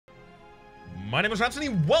My name is Rhapsody,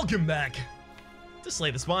 welcome back to Slay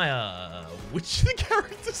the Spire. Which of the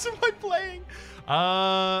characters am I playing?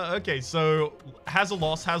 Okay, so has a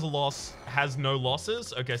loss, has no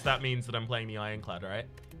losses. Okay, so that means that I'm playing the Ironclad, right?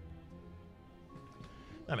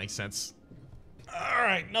 That makes sense.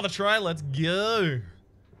 Alright, another try, let's go.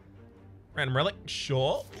 Random relic,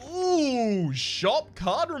 sure. Ooh, shop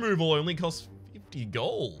card removal only costs 50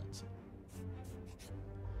 gold.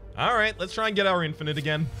 Alright, let's try and get our infinite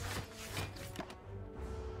again.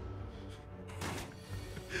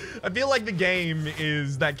 I feel like the game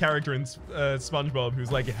is that character in SpongeBob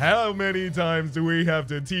who's like, how many times do we have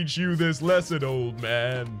to teach you this lesson, old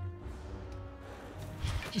man?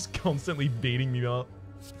 Just constantly beating me up.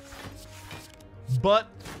 But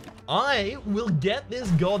I will get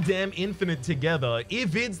this goddamn infinite together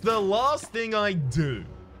if it's the last thing I do.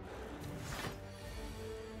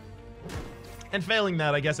 And failing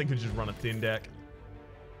that, I guess I could just run a thin deck.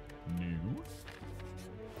 No.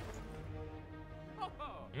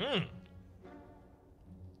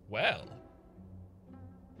 Well,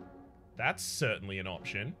 that's certainly an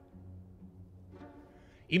option.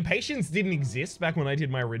 Impatience didn't exist back when I did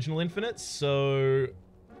my original infinite, so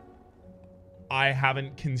I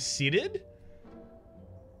haven't considered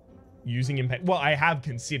using well, I have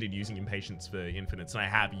considered using impatience for infinites, and I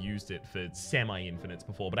have used it for semi-infinites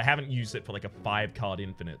before, but I haven't used it for like a 5-card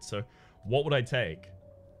infinite. So what would I take?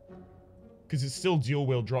 Because it's still dual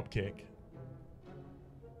wheel dropkick.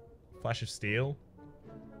 Flash of Steel.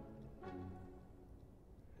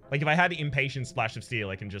 Like if I had impatience, Flash of Steel,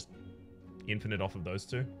 I can just infinite off of those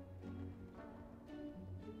two.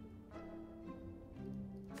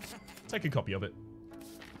 Take a copy of it.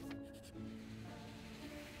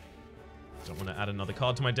 Don't want to add another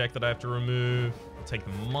card to my deck that I have to remove. I'll take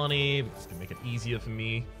the money because it's going to make it easier for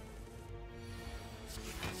me. It's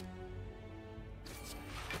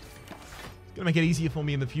going to make it easier for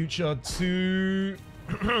me in the future to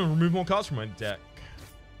remove more cards from my deck.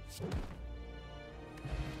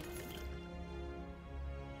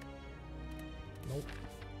 Nope.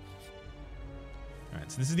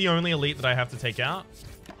 Alright, so this is the only elite that I have to take out.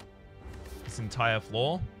 This entire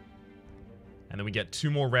floor. And then we get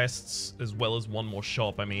 2 more rests as well as 1 more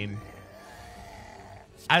shop. I mean,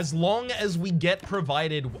 as long as we get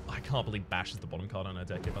provided... I can't believe Bash is the bottom card on our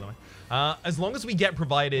deck here, by the way. As long as we get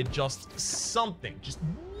provided just something, just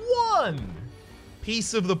 1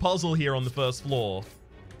 piece of the puzzle here on the first floor,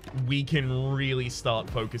 we can really start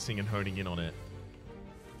focusing and honing in on it.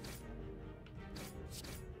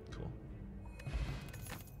 Cool.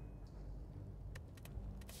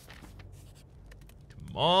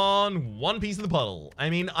 Come on, 1 piece of the puzzle.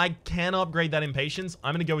 I mean, I can upgrade that impatience.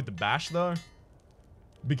 I'm gonna go with the Bash though,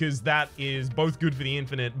 because that is both good for the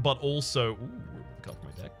infinite, but also... Ooh, got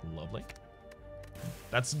my deck, lovely.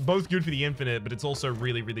 That's both good for the infinite, but it's also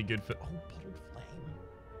really, really good for... Oh, Bottled Flame.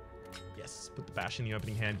 Yes, put the Bash in the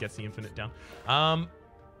opening hand, gets the infinite down.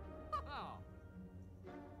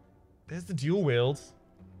 There's the dual wield.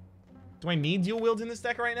 Do I need dual wield in this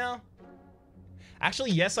deck right now?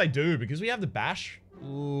 Actually, yes, I do, because we have the Bash.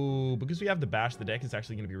 Ooh, because we have the Bash, the deck is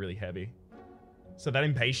actually going to be really heavy. So that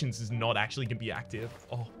impatience is not actually going to be active.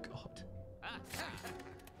 Oh, God.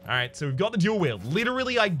 Alright, so we've got the dual wield.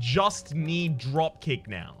 Literally, I just need dropkick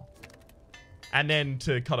now. And then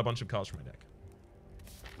to cut a bunch of cards from my deck.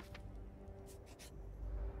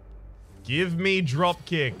 Give me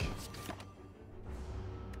dropkick.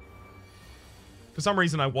 For some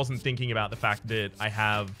reason, I wasn't thinking about the fact that I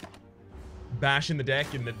have Bash in the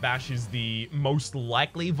deck, and that Bash is the most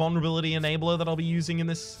likely vulnerability enabler that I'll be using in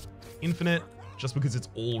this infinite, just because it's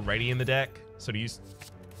already in the deck. So to use...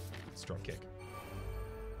 Let's dropkick.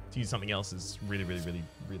 To use something else is really, really, really,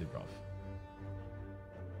 really rough.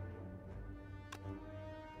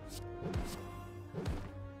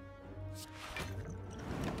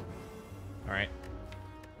 Alright.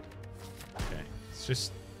 Okay.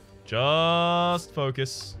 Let's just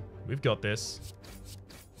focus. We've got this.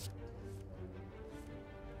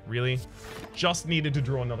 Really? Just needed to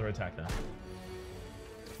draw another attack there.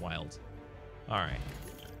 Wild. Alright.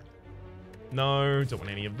 No, don't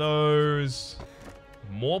want any of those.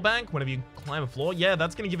 More bank whenever you climb a floor. Yeah,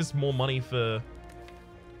 that's going to give us more money for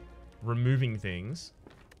removing things.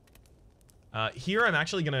 Here, I'm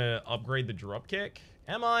actually going to upgrade the dropkick.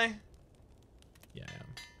 Am I? Yeah, I am.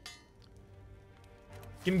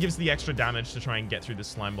 Gonna give us the extra damage to try and get through the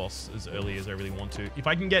slime boss as early as I really want to. If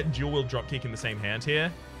I can get dual wield dropkick in the same hand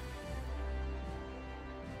here,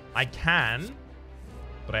 I can,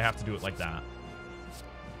 but I have to do it like that.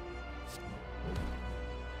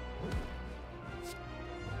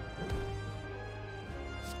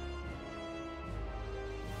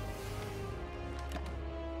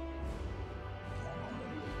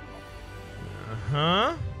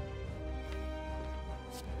 Huh?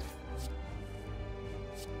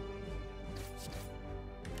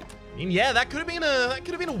 I mean, yeah, that could have been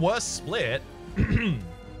a worse split. Been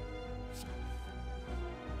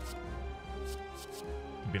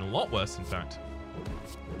a lot worse, in fact.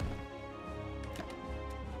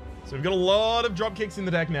 So we've got a lot of drop kicks in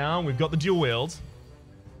the deck now. We've got the dual wield.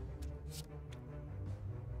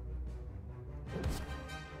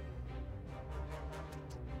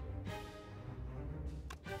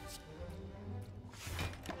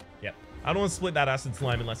 Yep. I don't want to split that acid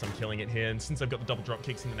slime unless I'm killing it here. And since I've got the double drop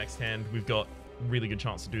kicks in the next hand, we've got a really good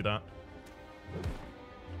chance to do that.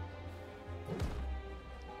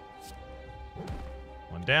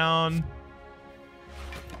 One down.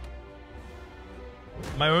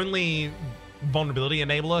 My only vulnerability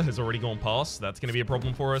enabler has already gone past. So that's going to be a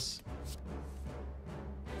problem for us.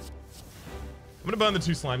 I'm going to burn the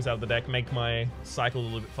 2 slimes out of the deck, make my cycle a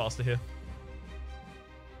little bit faster here.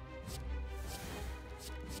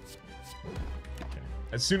 Okay.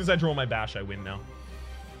 As soon as I draw my bash, I win now.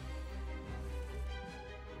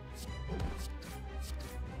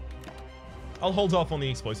 I'll hold off on the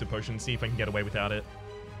explosive potion, see if I can get away without it.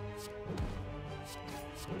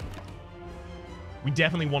 We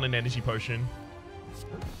definitely want an energy potion.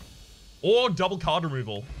 Or double card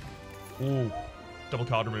removal. Ooh. Double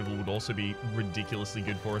card removal would also be ridiculously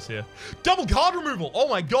good for us here. Double card removal! Oh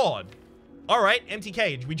my god! Alright, empty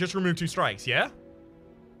cage. We just removed 2 strikes, yeah?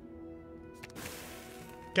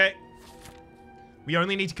 Okay. We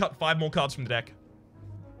only need to cut 5 more cards from the deck.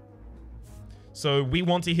 So we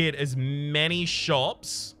want to hit as many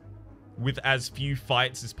shops with as few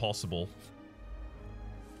fights as possible.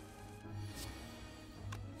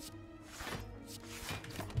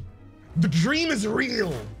 The dream is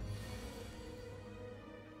real!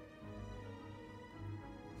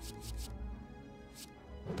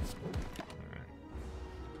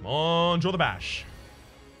 Come on, draw the bash.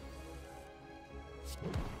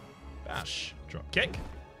 Bash. Drop kick.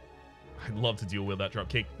 I'd love to deal with that drop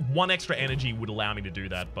kick. 1 extra energy would allow me to do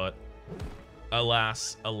that, but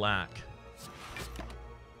alas, alack.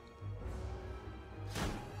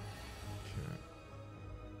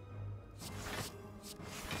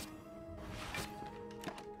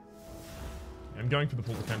 I'm going for the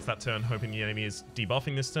full defense that turn, hoping the enemy is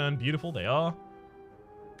debuffing this turn. Beautiful, they are.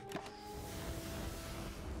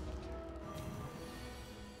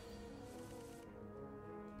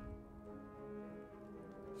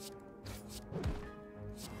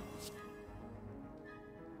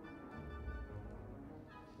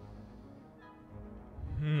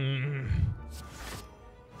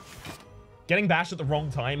 Getting bashed at the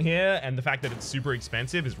wrong time here, and the fact that it's super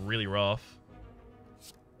expensive is really rough.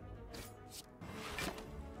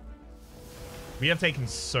 We have taken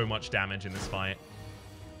so much damage in this fight.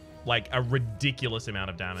 Like, a ridiculous amount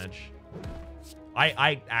of damage.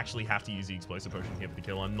 I actually have to use the explosive potion here for the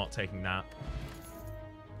kill. I'm not taking that.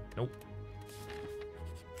 Nope.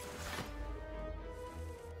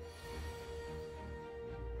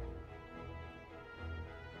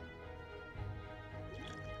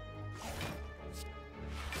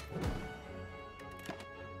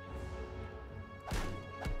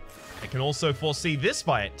 I can also foresee this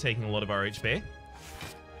fight taking a lot of our HP.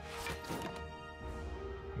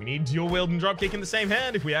 We need dual wield and dropkick in the same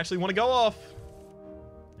hand if we actually want to go off.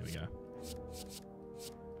 There we go.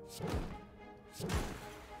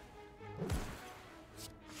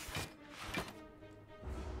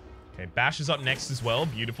 Okay, bash is up next as well.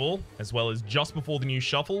 Beautiful. As well as just before the new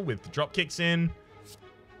shuffle with the drop kicks in.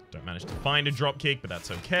 Don't manage to find a drop kick, but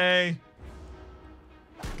that's okay.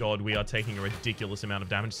 God, we are taking a ridiculous amount of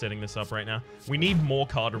damage setting this up right now. We need more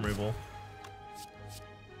card removal.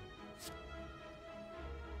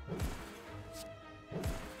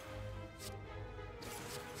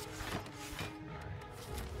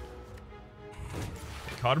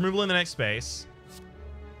 Card removal in the next space.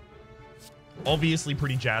 Obviously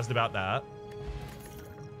pretty jazzed about that.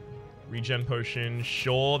 Regen potion.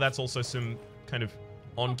 Sure, that's also some kind of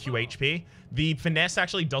on Q HP. The finesse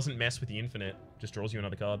actually doesn't mess with the infinite. Just draws you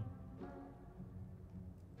another card.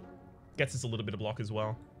 Gets us a little bit of block as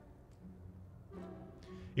well.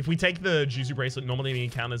 If we take the Juzu bracelet, normally the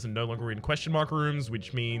encounters are no longer in question mark rooms,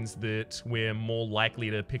 which means that we're more likely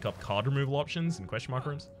to pick up card removal options in question mark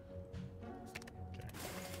rooms. Okay.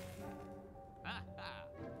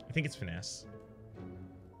 I think it's finesse.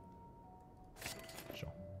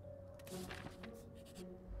 Sure.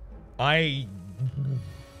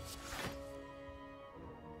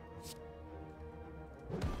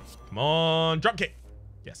 Come on, drop kick.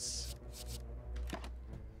 Yes.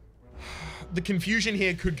 The confusion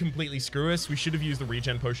here could completely screw us. We should have used the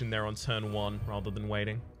regen potion there on turn 1 rather than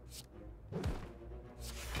waiting.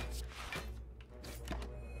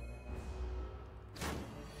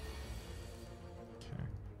 Okay.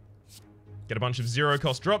 Get a bunch of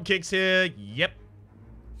 0-cost drop kicks here. Yep.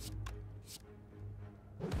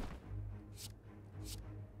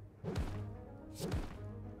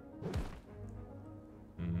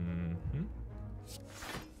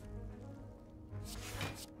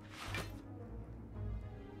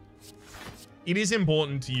 It is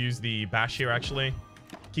important to use the bash here, actually.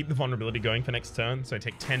 Keep the vulnerability going for next turn. So I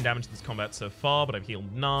take 10 damage to this combat so far, but I've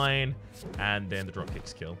healed 9. And then the drop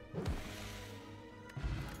kicks kill.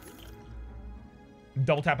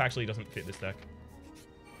 Double tap actually doesn't fit this deck.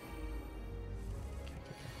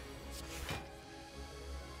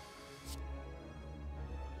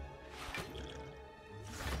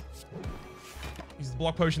 Use the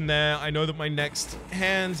block potion there. I know that my next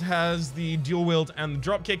hand has the dual wield and the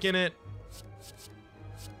drop kick in it.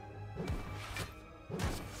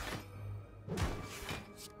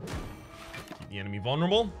 The enemy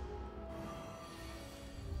vulnerable.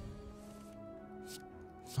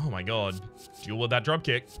 Oh my god. Deal with that drop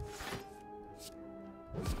kick.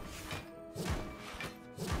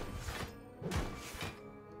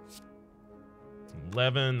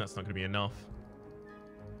 $11. That's not going to be enough.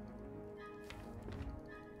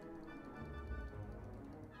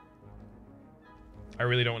 I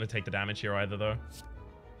really don't want to take the damage here either, though.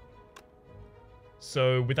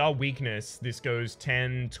 So with our weakness, this goes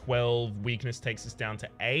 10, 12. Weakness takes us down to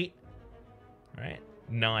 8. Right?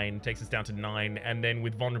 9 takes us down to 9. And then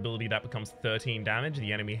with vulnerability, that becomes 13 damage.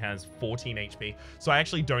 The enemy has 14 HP. So I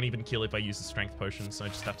actually don't even kill if I use the strength potion. So I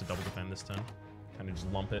just have to double defend this turn. Kind of just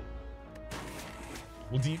lump it.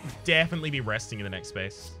 We'll definitely be resting in the next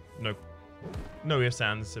space. No ifs,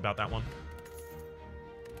 ands about that one.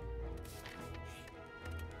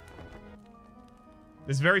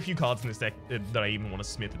 There's very few cards in this deck that I even want to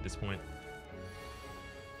smith at this point.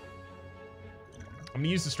 I'm going to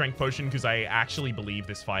use the strength potion because I actually believe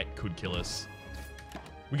this fight could kill us.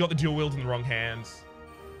 We got the dual wield in the wrong hands.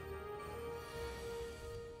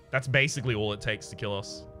 That's basically all it takes to kill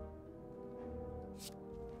us.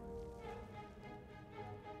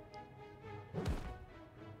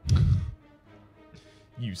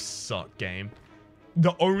 You suck, game.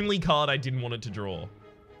 The only card I didn't want it to draw.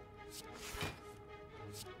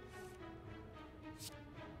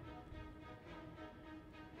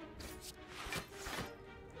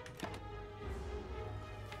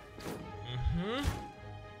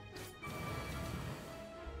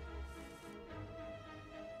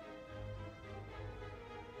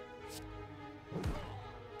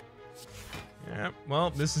 Yeah,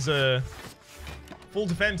 well, this is a full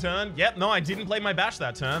defend turn. Yep, no, I didn't play my bash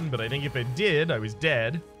that turn, but I think if it did, I was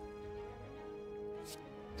dead.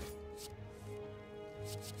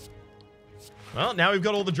 Well, now we've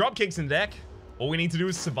got all the drop kicks in deck. All we need to do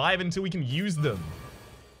is survive until we can use them.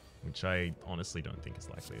 Which I honestly don't think is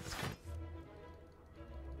likely at this point.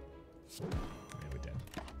 Yeah, we're dead.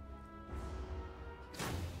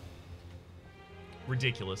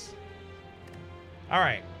 Ridiculous.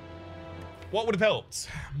 Alright. What would have helped?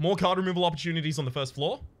 More card removal opportunities on the first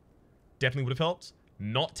floor. Definitely would have helped.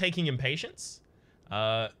 Not taking Impatience.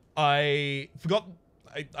 I forgot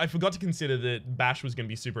to consider that Bash was going to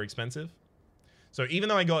be super expensive. So even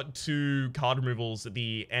though I got 2 card removals at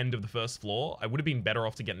the end of the first floor, I would have been better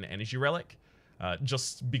off to get an Energy Relic.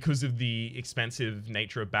 Just because of the expensive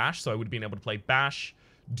nature of Bash. So I would have been able to play Bash,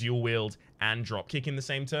 Dual Wield, and Dropkick in the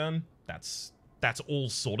same turn. That's all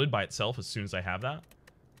sorted by itself as soon as I have that.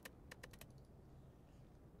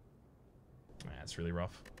 That's really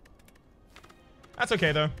rough. That's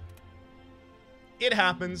okay, though. It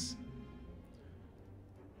happens.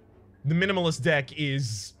 The Minimalist deck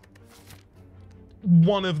is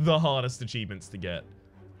one of the hardest achievements to get.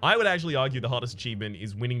 I would actually argue the hardest achievement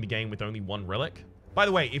is winning the game with only 1 relic. By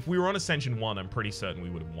the way, if we were on Ascension 1, I'm pretty certain we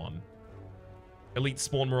would have won. Elites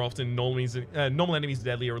spawn more often, normal enemies are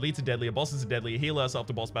deadlier, elites are deadlier, bosses are deadlier, heal us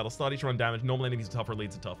after boss battle, start each run damage, normal enemies are tougher,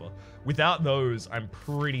 elites are tougher. Without those, I'm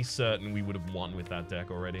pretty certain we would have won with that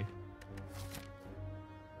deck already.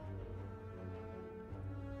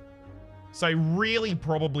 So I really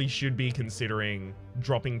probably should be considering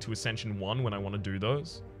dropping to Ascension 1 when I want to do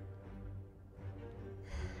those.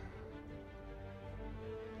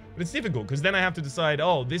 But it's difficult, because then I have to decide,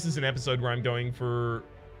 oh, this is an episode where I'm going for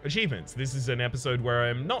achievements. This is an episode where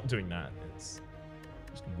I'm not doing that. It's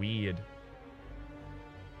just weird.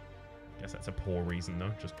 Guess that's a poor reason,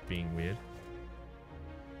 though, just being weird.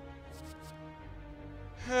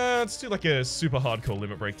 Let's do like a super hardcore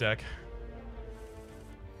limit break deck.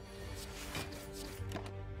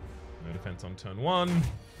 Strikes on turn 1.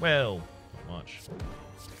 Well, not much.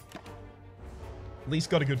 At least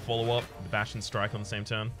got a good follow-up. The Bash and Strike on the same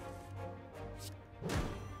turn.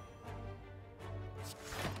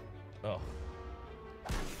 Oh.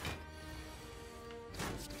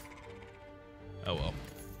 Oh well.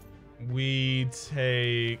 We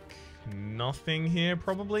take nothing here,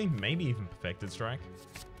 probably. Maybe even Perfected Strike.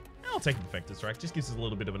 I'll take a Perfected Strike. Just gives us a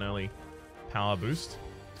little bit of an early power boost.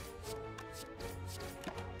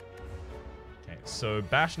 Okay, so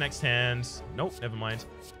Bash next hand. Nope, never mind.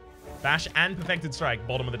 Bash and Perfected Strike,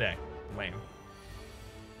 bottom of the deck. Lame.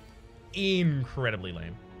 Incredibly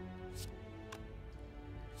lame.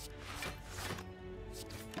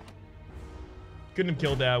 Couldn't have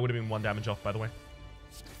killed there. Would have been 1 damage off, by the way.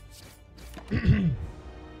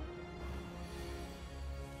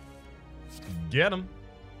 Get him.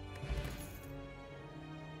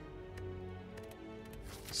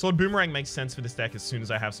 Sword Boomerang makes sense for this deck as soon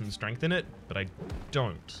as I have some strength in it, but I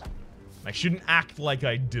don't. I shouldn't act like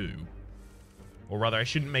I do. Or rather, I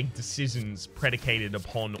shouldn't make decisions predicated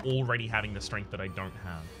upon already having the strength that I don't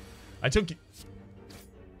have.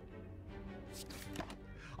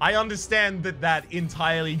 I understand that that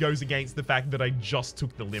entirely goes against the fact that I just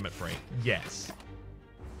took the limit break. Yes.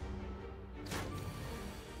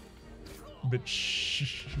 But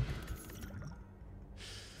shh.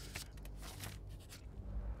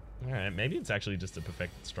 Alright, maybe it's actually just a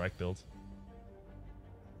Perfected Strike build.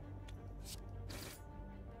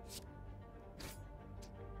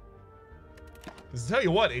 Because to tell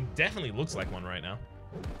you what, it definitely looks like one right now.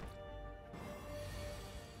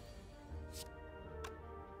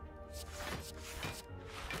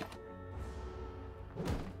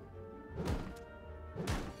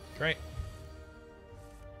 Great.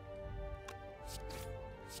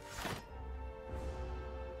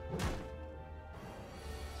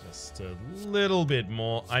 Just a little bit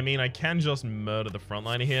more. I mean, I can just murder the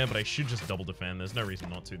frontliner here, but I should just double defend. There's no reason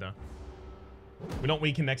not to, though. We're not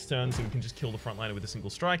weakened next turn, so we can just kill the frontliner with a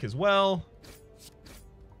single strike as well.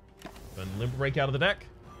 Burn Limp Break out of the deck.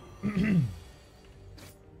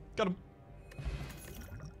 Got him.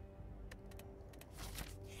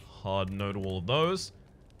 Hard no to all of those.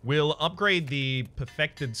 We'll upgrade the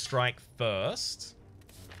Perfected Strike first.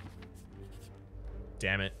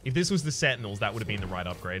 Damn it. If this was the Sentinels, that would have been the right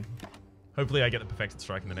upgrade. Hopefully I get the Perfected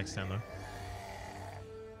Strike in the next turn, though.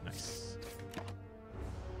 Nice.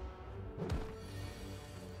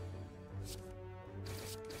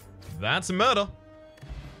 That's a murder.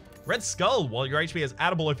 Red Skull. While your HP is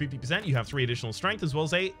at or below 50%, you have 3 additional strength as well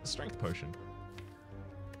as a strength potion.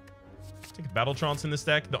 Take a Battle Trance in this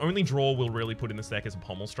deck. The only draw we'll really put in this deck is a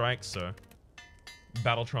Pommel Strike, so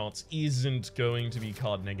Battle Trance isn't going to be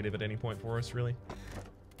card negative at any point for us, really.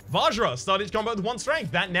 Vajra started its combo with 1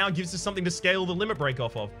 strength. That now gives us something to scale the limit break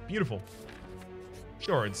off of. Beautiful.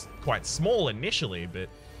 Sure, it's quite small initially, but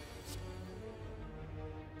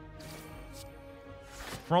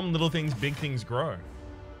from little things, big things grow.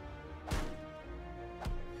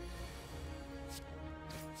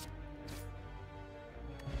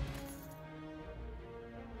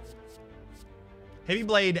 Heavy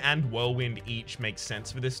Blade and Whirlwind each make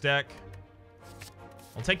sense for this deck.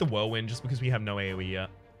 I'll take the Whirlwind just because we have no AoE yet.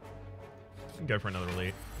 Go for another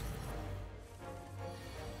elite.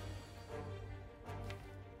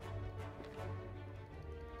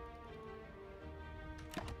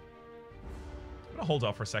 I'm gonna hold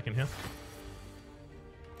off for a second here.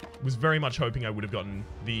 Was very much hoping I would have gotten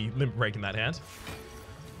the Limp Break in that hand.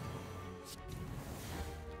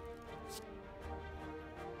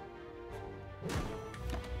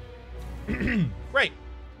 Great.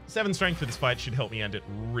 7 strength for this fight should help me end it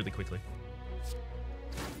really quickly.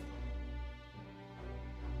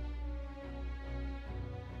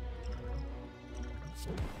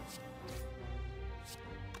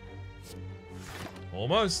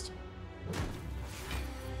 Almost.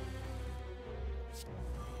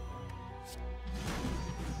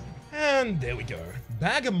 And there we go.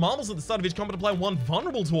 Bag of Marbles at the start of each combat. Apply 1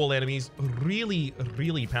 vulnerable to all enemies. Really,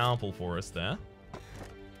 really powerful for us there.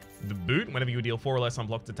 The boot, whenever you deal 4 or less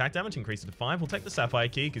unblocked attack damage, increase it to 5. We'll take the Sapphire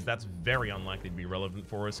Key, because that's very unlikely to be relevant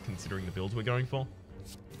for us, considering the builds we're going for.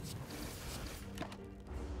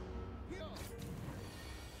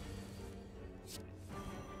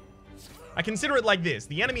 I consider it like this.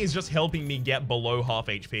 The enemy is just helping me get below half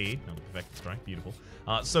HP. Another Perfected Strike, beautiful.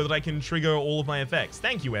 So that I can trigger all of my effects.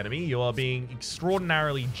 Thank you, enemy. You are being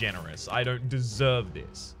extraordinarily generous. I don't deserve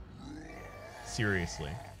this.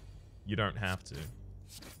 Seriously. You don't have to.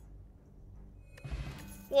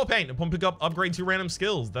 Warpaint. Upon pickup, upgrade 2 random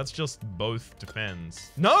skills. That's just both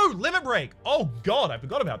defends. No! Limit Break! Oh god, I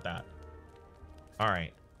forgot about that.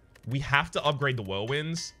 Alright. we have to upgrade the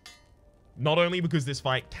Whirlwinds. Not only because this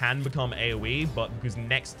fight can become AoE, but because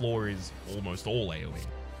next floor is almost all AoE.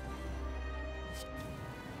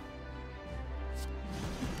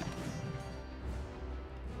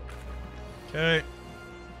 Okay.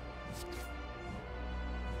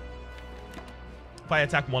 If I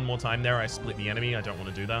attack one more time there, I split the enemy. I don't want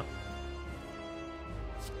to do that.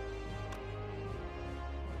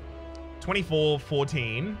 24,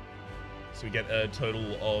 14. So we get a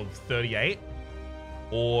total of 38.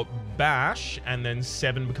 Or bash, and then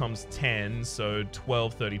 7 becomes 10, so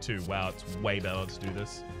 12, 32. Wow, it's way better to do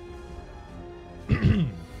this.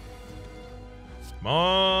 Come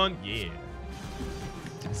on, yeah.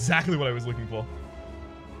 Exactly what I was looking for.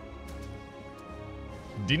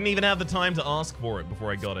 Didn't even have the time to ask for it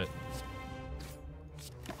before I got it.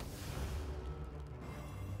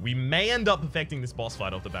 We may end up perfecting this boss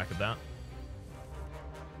fight off the back of that.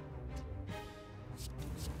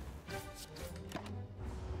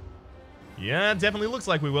 Yeah, definitely looks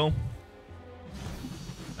like we will.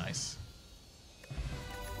 Nice.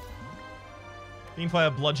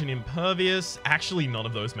 Fiendfire, Bludgeon, Impervious. Actually, none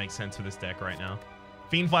of those make sense for this deck right now.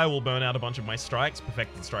 Fiendfire will burn out a bunch of my strikes.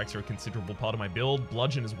 Perfected strikes are a considerable part of my build.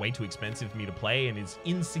 Bludgeon is way too expensive for me to play and is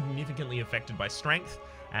insignificantly affected by strength.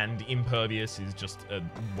 And Impervious is just a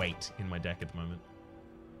weight in my deck at the moment.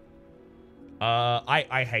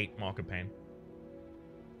 I hate Mark of Pain.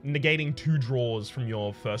 Negating 2 draws from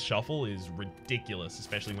your first shuffle is ridiculous,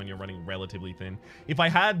 especially when you're running relatively thin. If I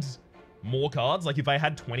had more cards, like if I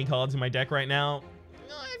had 20 cards in my deck right now,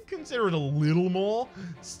 I'd consider it a little more.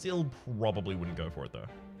 Still probably wouldn't go for it though.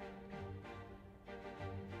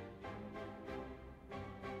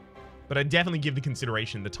 But I'd definitely give the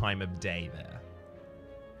consideration the time of day there.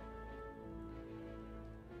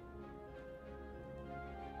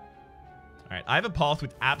 Alright, I have a path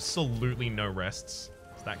with absolutely no rests.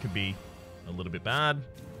 That could be a little bit bad.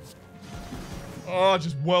 Oh,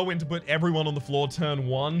 just Whirlwind to put everyone on the floor turn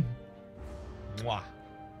 1. Mwah.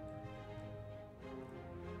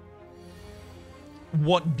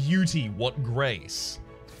 What beauty, what grace.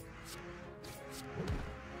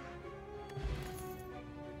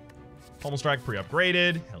 Pommel Strike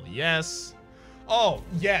pre-upgraded. Hell yes. Oh,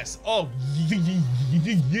 yes. Oh,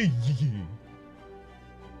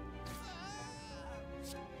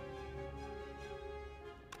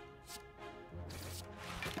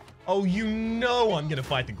 oh, you know I'm gonna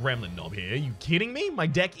fight the Gremlin Knob here. Are you kidding me? My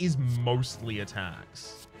deck is mostly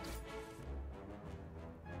attacks.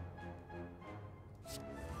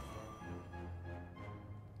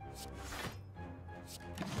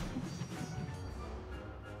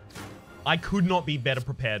 I could not be better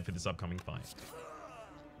prepared for this upcoming fight.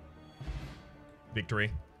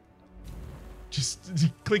 Victory. Just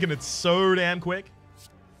clicking it so damn quick.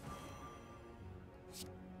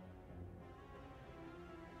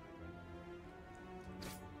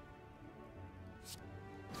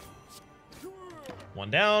 One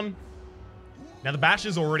down. Now the bash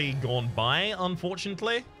has already gone by,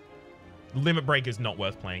 unfortunately. Limit Break is not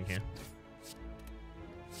worth playing here.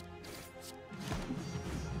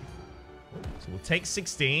 So we'll take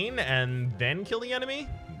 16 and then kill the enemy.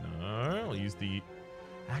 No, I'll use the...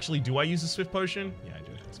 Actually, do I use a Swift Potion? Yeah, I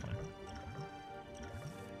do. That's fine.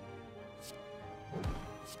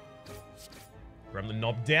 Gremlin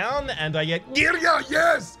Knob down, and I get... Yeah,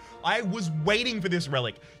 yes! I was waiting for this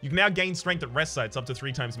relic. You can now gain strength at rest sites up to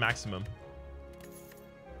 3 times maximum.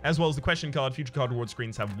 As well as the question card, future card reward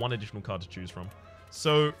screens have 1 additional card to choose from.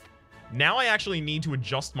 So now I actually need to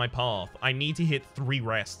adjust my path. I need to hit 3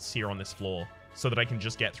 rests here on this floor so that I can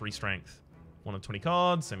just get 3 strength. 1 of 20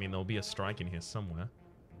 cards. I mean, there'll be a strike in here somewhere.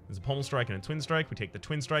 There's a Pommel Strike and a Twin Strike. We take the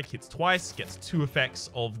Twin Strike, hits twice, gets 2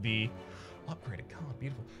 effects of the... Upgraded card,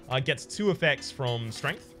 beautiful. Gets 2 effects from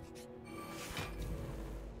strength.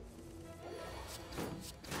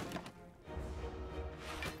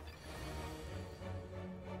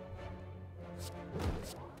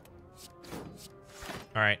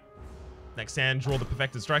 All right. Next hand, draw the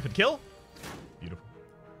Perfected Strike for the kill. Beautiful.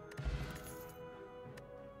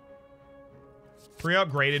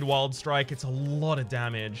 Pre-upgraded Wild Strike. It's a lot of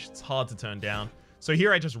damage. It's hard to turn down. So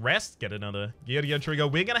here I just rest, get another Gear trigger.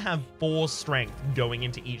 We're going to have 4 strength going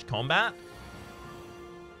into each combat,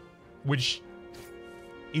 which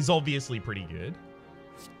is obviously pretty good.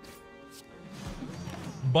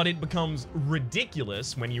 But it becomes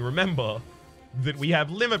ridiculous when you remember that we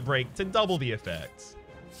have Limit Break to double the effect.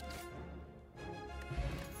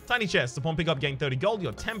 Tiny chest. Upon pickup, gain 30 gold.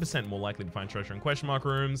 You're 10% more likely to find treasure in question mark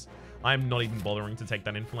rooms. I'm not even bothering to take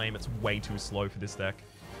that Inflame. It's way too slow for this deck.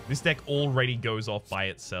 This deck already goes off by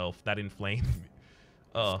itself. That Inflame.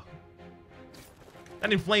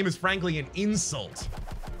 That inflame is frankly an insult.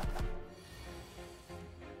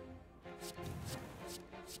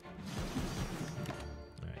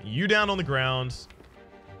 Right, you down on the ground.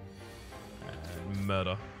 And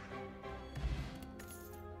murder.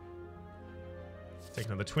 Take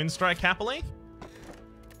another twin strike happily.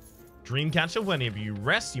 Dreamcatcher, whenever you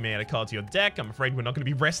rest, you may add a card to your deck. I'm afraid we're not going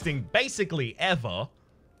to be resting basically ever.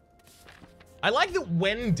 I like that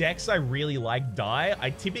when decks I really like die,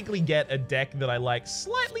 I typically get a deck that I like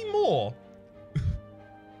slightly more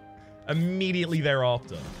immediately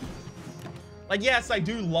thereafter. Like, yes, I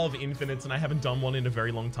do love infinites, and I haven't done one in a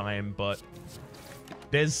very long time, but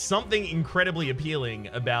there's something incredibly appealing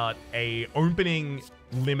about a opening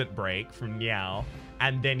limit break from Meow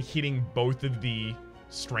and then hitting both of the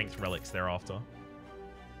strength relics thereafter.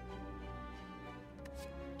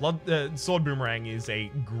 Sword Boomerang is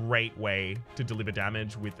a great way to deliver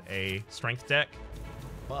damage with a strength deck,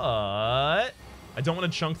 but I don't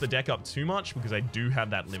want to chunk the deck up too much because I do have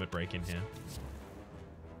that limit break in here.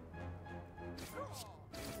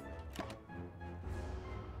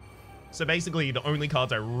 So basically, the only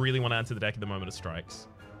cards I really want to add to the deck at the moment are strikes.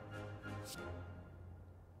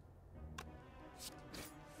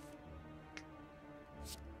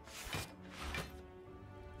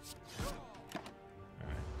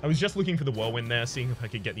 I was just looking for the Whirlwind there, seeing if I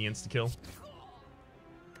could get the insta-kill.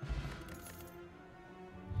 Oh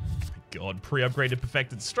my god, pre-upgraded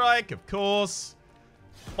Perfected Strike, of course.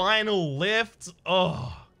 Final Lift.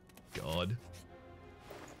 Oh, god.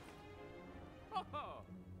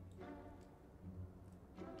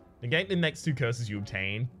 Negate the next 2 curses you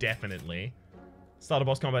obtain, definitely. Start a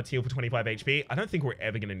boss combat heal for 25 HP. I don't think we're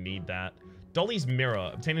ever going to need that. Dolly's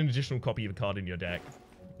Mirror. Obtain an additional copy of a card in your deck.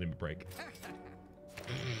 Limit break.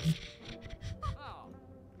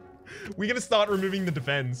 We're gonna start removing the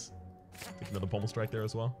defense. Take another pommel strike there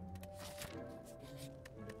as well.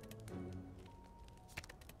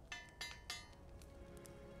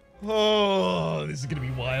 Oh, this is gonna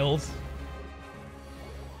be wild.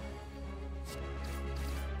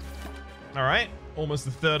 All right, almost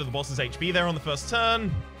a third of the boss's HP there on the first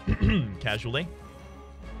turn. Casually.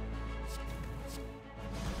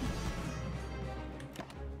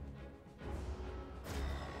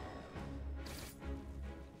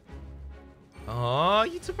 Oh,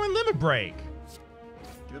 you took my limit break.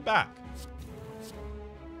 Give it back.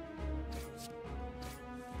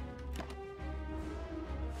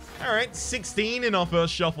 All right, 16 in our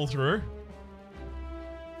first shuffle through.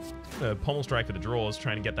 Pommel strike for the draws,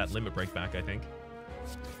 trying to get that limit break back, I think.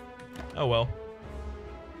 Oh well.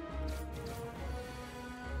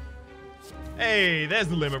 Hey, there's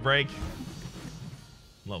the limit break.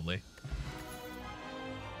 Lovely.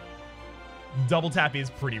 Double tap is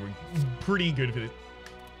pretty good for this.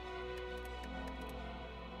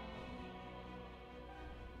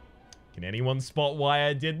 Can anyone spot why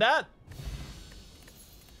I did that?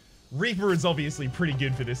 Reaper is obviously pretty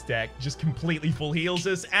good for this deck. Just completely full heals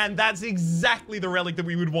us, and that's exactly the relic that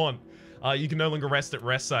we would want. You can no longer rest at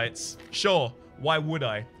rest sites. Sure, why would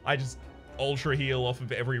I? I just ultra heal off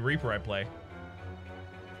of every Reaper I play.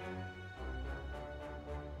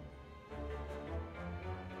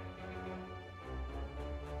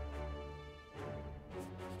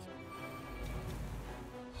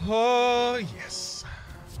 Oh, yes.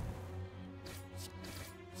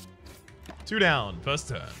 2 down, first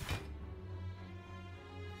turn.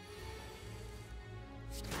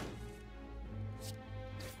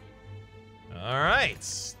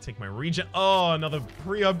 Alright, take my regen. Oh, another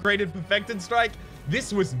pre-upgraded Perfected Strike.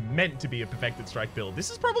 This was meant to be a Perfected Strike build. This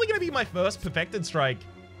is probably going to be my first Perfected Strike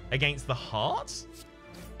against the Heart,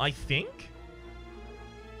 I think.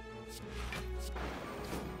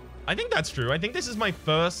 I think that's true. I think this is my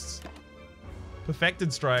first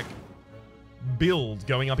Perfected Strike build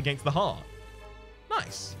going up against the Heart.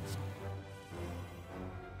 Nice.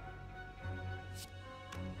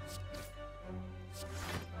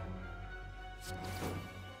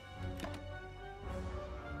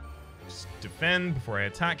 Just defend before I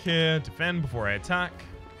attack here. Defend before I attack.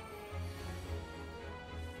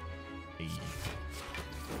 Hey.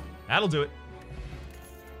 That'll do it.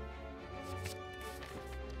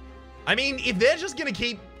 I mean, if they're just going to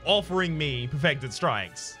keep offering me Perfected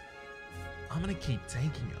Strikes, I'm going to keep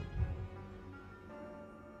taking them.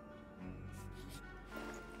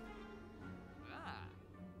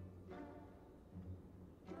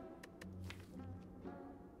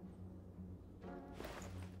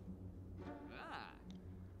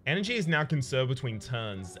 Energy is now conserved between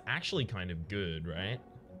turns. Actually kind of good, right?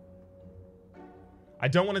 I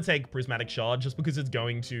don't want to take Prismatic Shard just because it's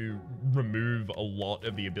going to remove a lot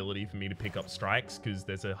of the ability for me to pick up strikes because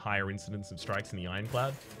there's a higher incidence of strikes in the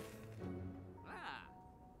Ironclad.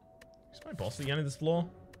 Is my boss at the end of this floor?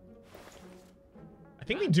 I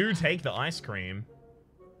think we do take the ice cream.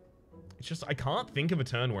 It's just I can't think of a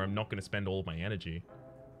turn where I'm not going to spend all of my energy.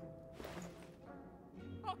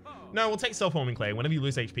 No, we'll take Self-Forming Clay. Whenever you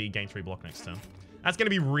lose HP, gain 3 block next turn. That's going to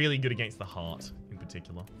be really good against the heart in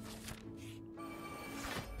particular.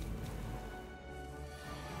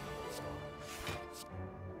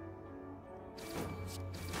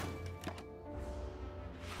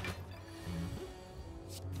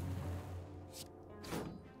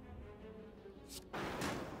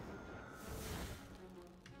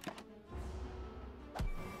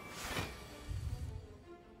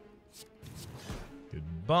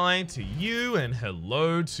 Goodbye to you and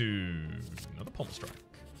hello to another Pommel Strike.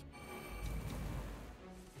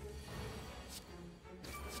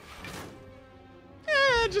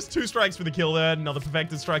 Just 2 strikes for the kill there. Another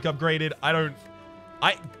Perfected Strike upgraded. I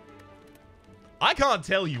can't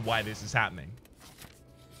tell you why this is happening.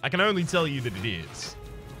 I can only tell you that it is.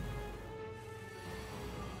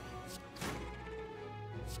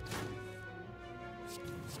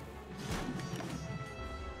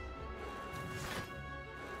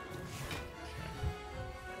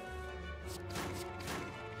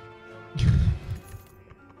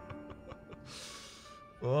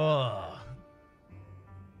 Ugh.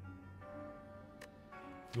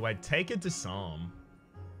 Do I take a disarm?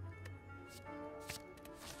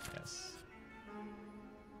 Yes.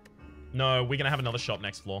 No, we're gonna have another shop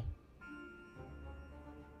next floor.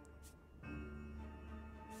 You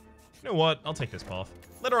know what? I'll take this path.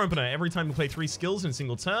 Letter Opener. Every time you play 3 skills in a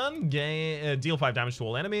single turn, deal 5 damage to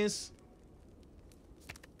all enemies.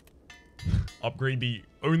 Upgrade the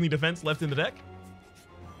only defense left in the deck.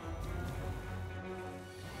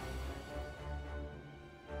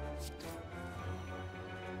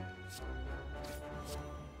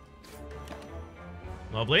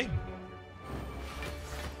 Lovely.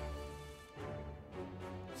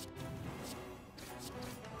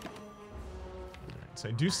 So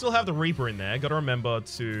I do still have the Reaper in there. Gotta remember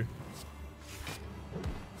to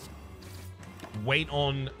wait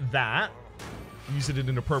on that. Use it at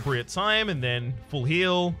an appropriate time and then full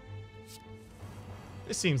heal.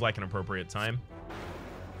 This seems like an appropriate time.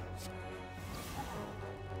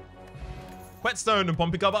 Whetstone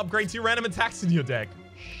upon pickup upgrade 2 random attacks in your deck.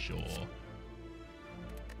 Sure.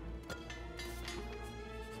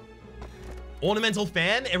 Ornamental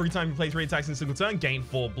Fan, every time you play 3 attacks in a single turn, gain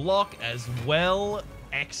 4 block as well.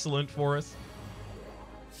 Excellent for us.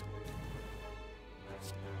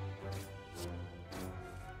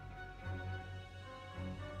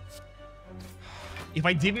 If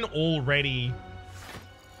I didn't already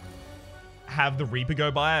have the Reaper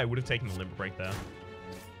go by, I would have taken the Limit Break there.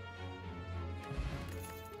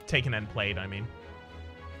 Taken and played, I mean.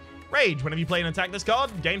 Rage, whenever you play an attack this card,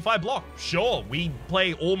 gain 5 block. Sure, we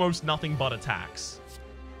play almost nothing but attacks.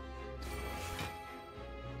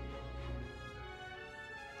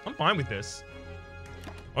 I'm fine with this.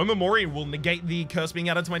 Omamori will negate the curse being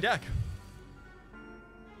added to my deck.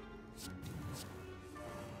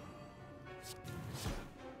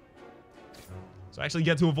 So I actually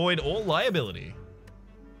get to avoid all liability.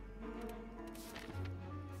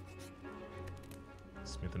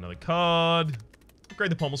 Smith another card. Upgrade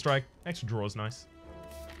the Pommel Strike. Extra draw is nice.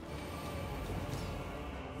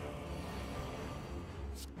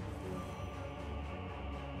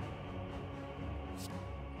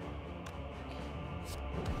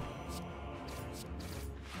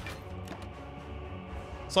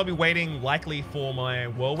 So I'll be waiting likely for my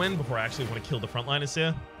Whirlwind before I actually want to kill the frontliners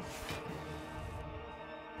here.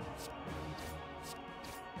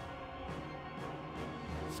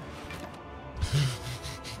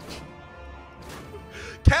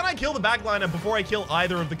 Can I kill the backliner before I kill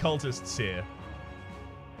either of the cultists here?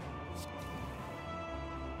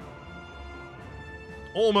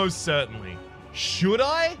 Almost certainly. Should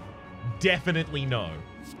I? Definitely no.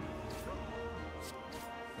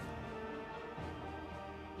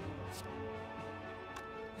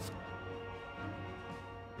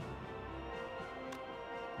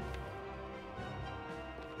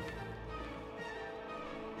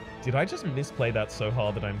 Did I just misplay that so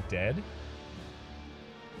hard that I'm dead?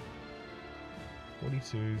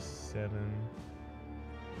 42, 7.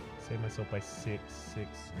 Save myself by 6, 6. Okay,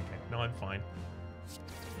 no, I'm fine.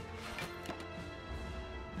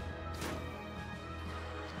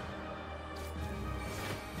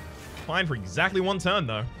 Fine for exactly 1 turn,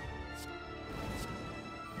 though.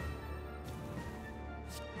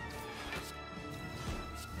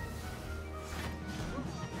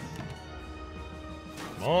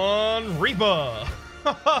 Come on, Reaper!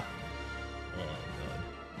 Oh, God.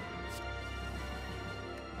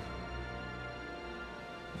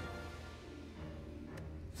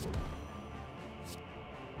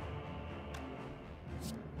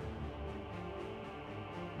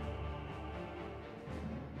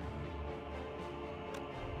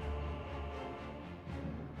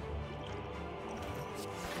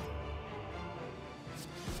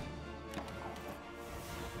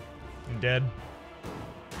 I'm dead.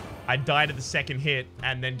 I died at the second hit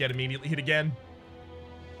and then get immediately hit again.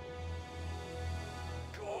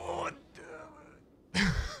 God damn it.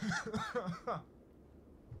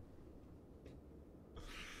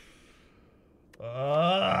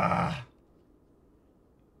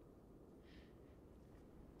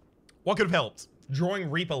 What could have helped? Drawing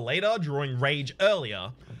Reaper later, drawing Rage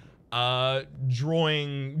earlier,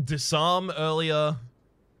 drawing Disarm earlier,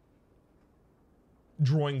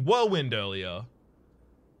 drawing Whirlwind earlier.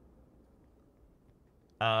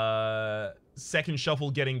 Second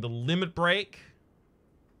shuffle getting the Limit Break.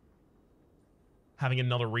 Having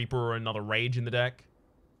another Reaper or another Rage in the deck.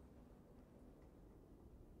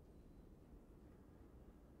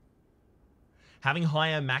 Having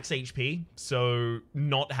higher max HP, so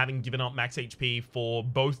not having given up max HP for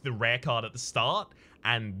both the rare card at the start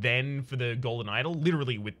and then for the Golden Idol.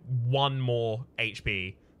 Literally with one more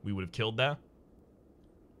HP, we would have killed there.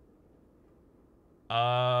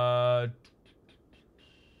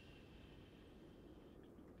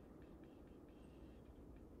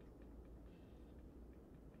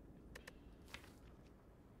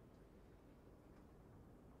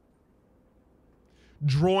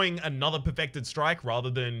 Drawing another Perfected Strike rather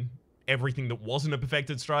than everything that wasn't a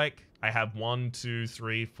Perfected Strike. I have 1, 2,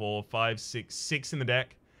 3, 4, 5, 6 in the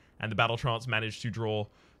deck, and the Battle Trance managed to draw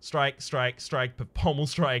Strike, Strike, Strike, Pommel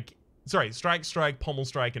Strike. Sorry, Strike, Strike, Pommel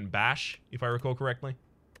Strike, and Bash, if I recall correctly.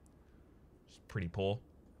 It's pretty poor.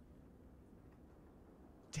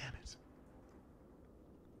 Damn it.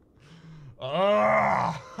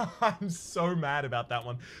 Oh, I'm so mad about that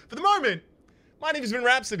one. For the moment, my name has been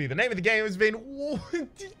Rhapsody. The name of the game has been...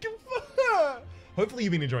 Hopefully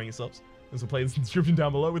you've been enjoying yourselves. There's a playlist in the description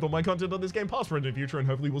down below with all my content on this game, past, present, and future, and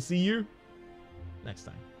hopefully we'll see you next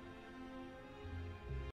time.